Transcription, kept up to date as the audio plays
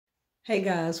Hey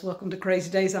guys, welcome to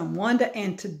Crazy Days. I'm Wanda,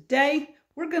 and today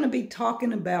we're going to be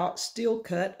talking about steel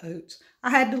cut oats. I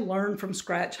had to learn from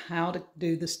scratch how to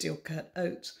do the steel cut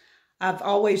oats. I've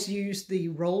always used the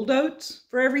rolled oats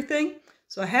for everything,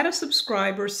 so I had a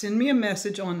subscriber send me a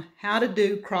message on how to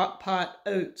do Crockpot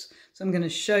oats. So I'm going to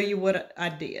show you what I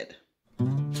did.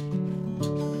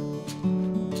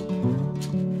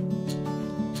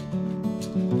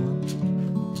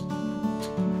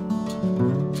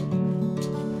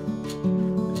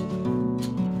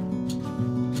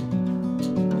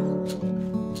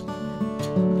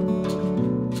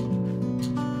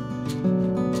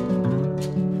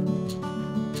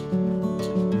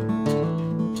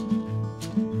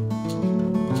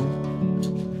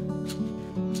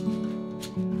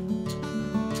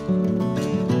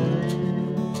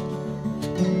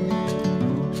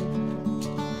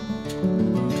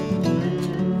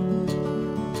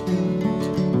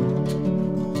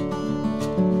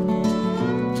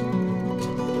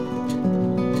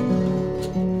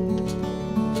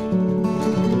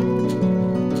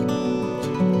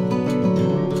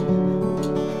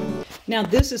 Now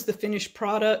this is the finished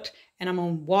product, and I'm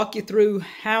going to walk you through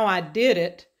how I did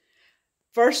it.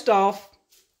 First off,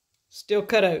 steel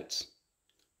cut oats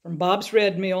from Bob's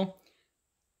Red Mill.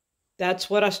 That's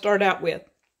what I start out with.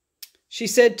 She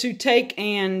said to take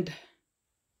and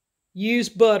use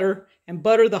butter and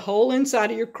butter the whole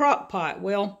inside of your crock pot.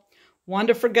 Well,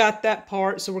 Wanda forgot that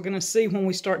part, so we're going to see when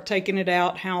we start taking it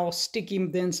out how sticky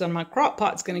the inside of my crock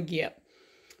pot's going to get.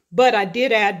 But I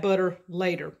did add butter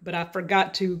later, but I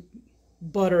forgot to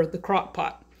butter the crock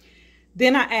pot.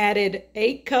 Then I added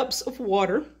 8 cups of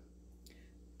water,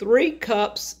 3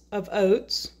 cups of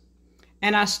oats,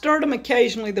 and I stirred them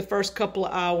occasionally the first couple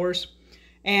of hours.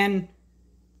 And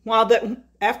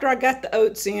after I got the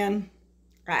oats in,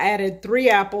 I added 3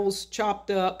 apples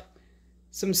chopped up,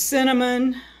 some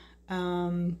cinnamon.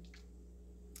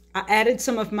 I added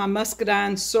some of my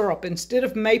muscadine syrup. Instead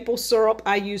of maple syrup,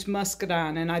 I used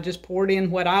muscadine, and I just poured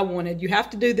in what I wanted. You have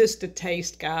to do this to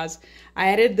taste, guys.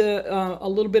 I added a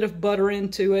little bit of butter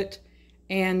into it,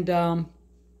 and I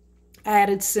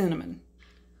added cinnamon,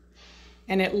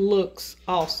 and it looks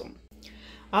awesome.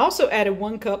 I also added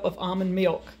 1 cup of almond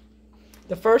milk.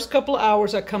 The first couple of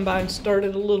hours, I come by and stirred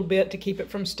it a little bit to keep it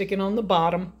from sticking on the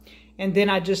bottom, and then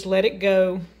I just let it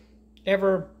go.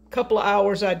 Every couple of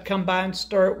hours I'd come by and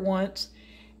stir it once,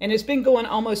 and it's been going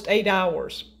almost 8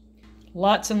 hours.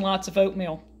 Lots and lots of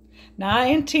oatmeal. Now I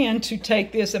intend to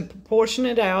take this and proportion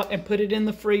it out and put it in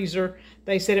the freezer.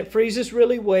 They said it freezes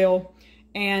really well,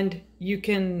 and you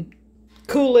can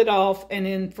cool it off and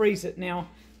then freeze it. Now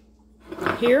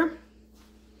here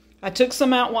I took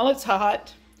some out while it's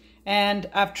hot, and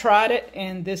I've tried it,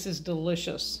 and this is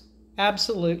delicious.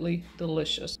 Absolutely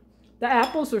delicious. The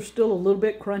apples are still a little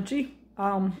bit crunchy.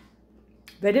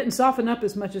 They didn't soften up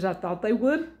as much as I thought they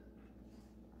would.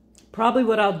 Probably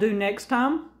what I'll do next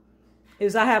time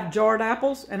is I have jarred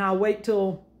apples, and I'll wait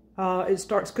till it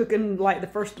starts cooking, like the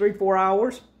first 3-4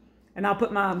 hours, and I'll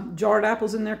put my jarred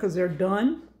apples in there because they're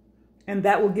done, and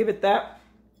that will give it that.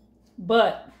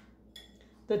 But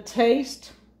the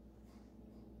taste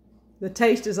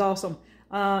is awesome.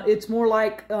 It's more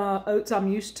like oats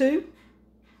I'm used to.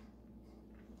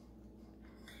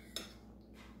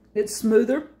 It's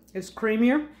smoother, it's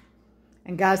creamier,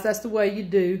 and guys, that's the way you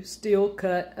do steel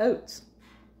cut oats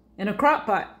in a crock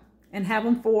pot and have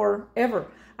them forever.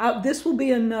 This will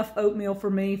be enough oatmeal for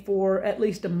me for at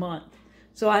least a month.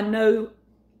 So I know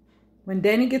when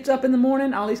Danny gets up in the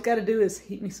morning, all he's got to do is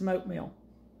heat me some oatmeal.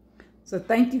 So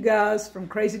thank you guys from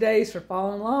Crazy Days for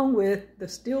following along with the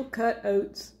steel cut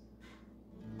oats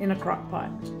in a crock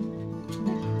pot.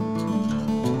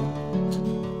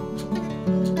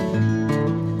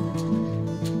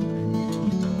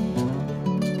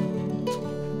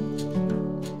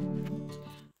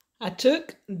 I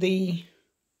took the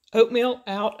oatmeal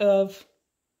out of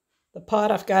the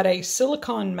pot. I've got a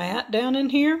silicone mat down in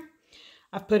here.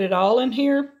 I've put it all in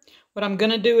here. What I'm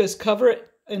going to do is cover it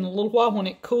in a little while when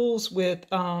it cools with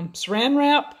saran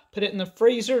wrap, put it in the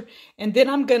freezer, and then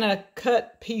I'm going to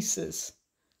cut pieces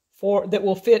that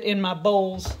will fit in my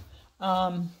bowls.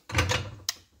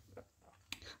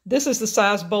 This is the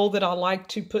size bowl that I like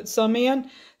to put some in,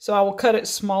 so I will cut it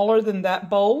smaller than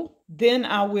that bowl. Then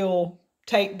I will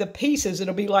take the pieces.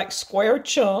 It'll be like square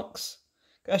chunks.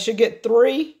 I should get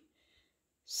 3,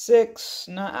 6,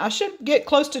 9. I should get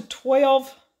close to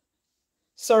 12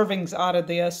 servings out of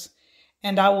this.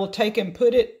 And I will take and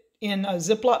put it in a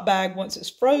Ziploc bag once it's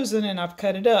frozen and I've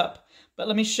cut it up. But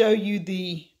let me show you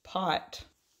the pot.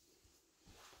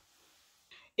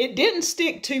 It didn't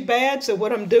stick too bad, so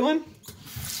what I'm doing,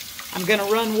 I'm going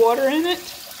to run water in it.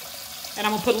 And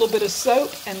I'm going to put a little bit of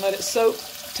soak and let it soak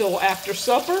till after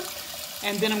supper.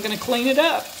 And then I'm going to clean it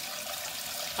up.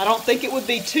 I don't think it would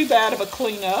be too bad of a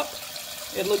cleanup.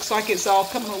 It looks like it's all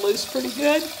coming loose pretty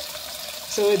good.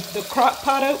 So the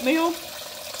Crockpot oatmeal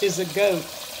is a go.